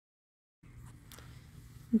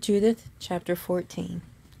Judith Chapter 14.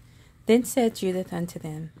 Then said Judith unto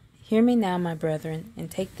them, Hear me now, my brethren, and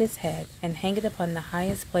take this head, and hang it upon the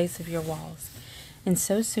highest place of your walls. And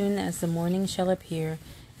so soon as the morning shall appear,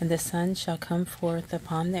 and the sun shall come forth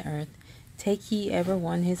upon the earth, take ye ever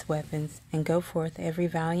one his weapons, and go forth every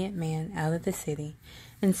valiant man out of the city,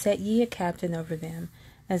 and set ye a captain over them,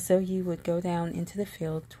 as though ye would go down into the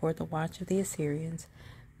field toward the watch of the Assyrians,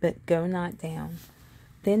 but go not down.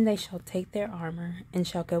 Then they shall take their armor, and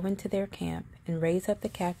shall go into their camp, and raise up the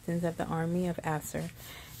captains of the army of Assur,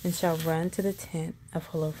 and shall run to the tent of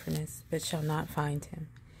Holofernes, but shall not find him.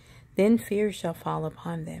 Then fear shall fall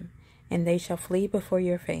upon them, and they shall flee before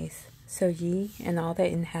your face. So ye and all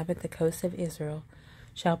that inhabit the coast of Israel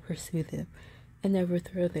shall pursue them, and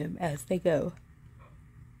overthrow them as they go.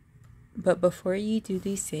 But before ye do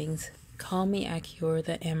these things, call me Achior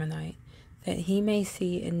the Ammonite, that he may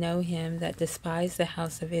see and know him that despise the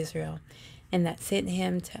house of Israel, and that sent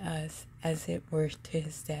him to us as it were to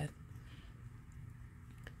his death.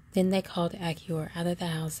 Then they called Achior out of the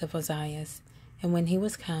house of Ozias, and when he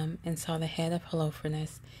was come and saw the head of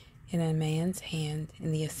Holofernes in a man's hand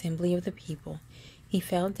in the assembly of the people, he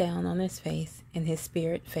fell down on his face, and his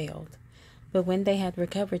spirit failed. But when they had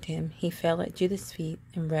recovered him, he fell at Judith's feet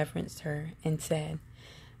and reverenced her, and said,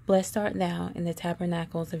 Blessed art thou in the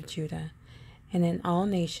tabernacles of Judah, and in all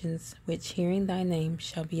nations which hearing thy name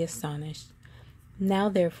shall be astonished. Now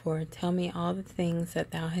therefore tell me all the things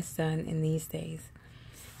that thou hast done in these days.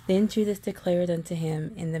 Then Judith declared unto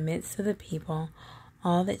him in the midst of the people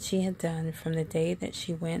all that she had done from the day that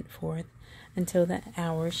she went forth until the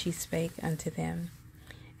hour she spake unto them.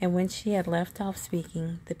 And when she had left off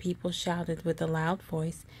speaking, the people shouted with a loud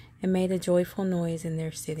voice, and made a joyful noise in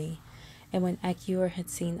their city. And when Achior had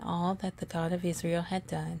seen all that the God of Israel had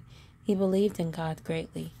done, he believed in God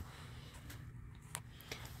greatly,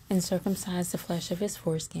 and circumcised the flesh of his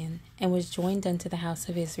foreskin, and was joined unto the house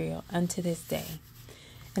of Israel unto this day.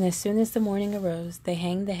 And as soon as the morning arose, they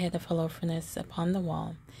hanged the head of Holofernes upon the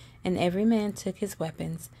wall, and every man took his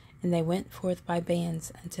weapons, and they went forth by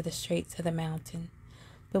bands unto the straits of the mountain.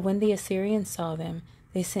 But when the Assyrians saw them,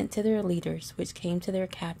 they sent to their leaders, which came to their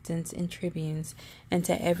captains and tribunes, and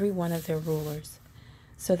to every one of their rulers.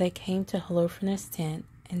 So they came to Holofernes' tent,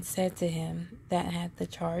 and said to him that had the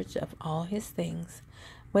charge of all his things,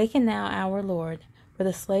 Waken now our Lord, for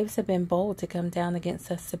the slaves have been bold to come down against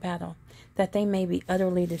us to battle, that they may be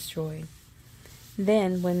utterly destroyed.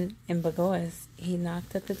 Then, when in Bagoas, he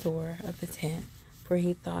knocked at the door of the tent, for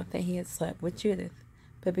he thought that he had slept with Judith.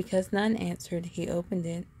 But because none answered, he opened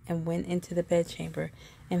it, and went into the bedchamber,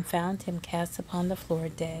 and found him cast upon the floor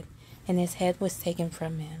dead, and his head was taken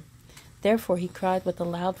from him. Therefore he cried with a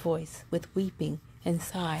loud voice, with weeping, and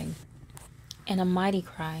sighing, and a mighty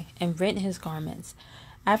cry, and rent his garments.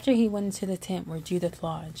 After he went into the tent where Judith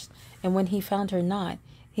lodged, and when he found her not,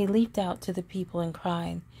 he leaped out to the people and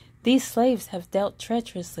cried, These slaves have dealt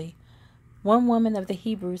treacherously. One woman of the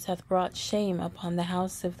Hebrews hath brought shame upon the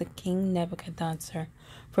house of the king Nebuchadnezzar.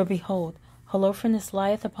 For behold, Holofernes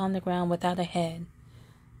lieth upon the ground without a head.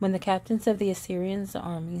 When the captains of the Assyrians'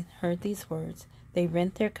 army heard these words, they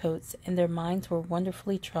rent their coats, and their minds were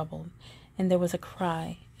wonderfully troubled. And there was a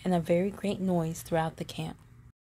cry and a very great noise throughout the camp.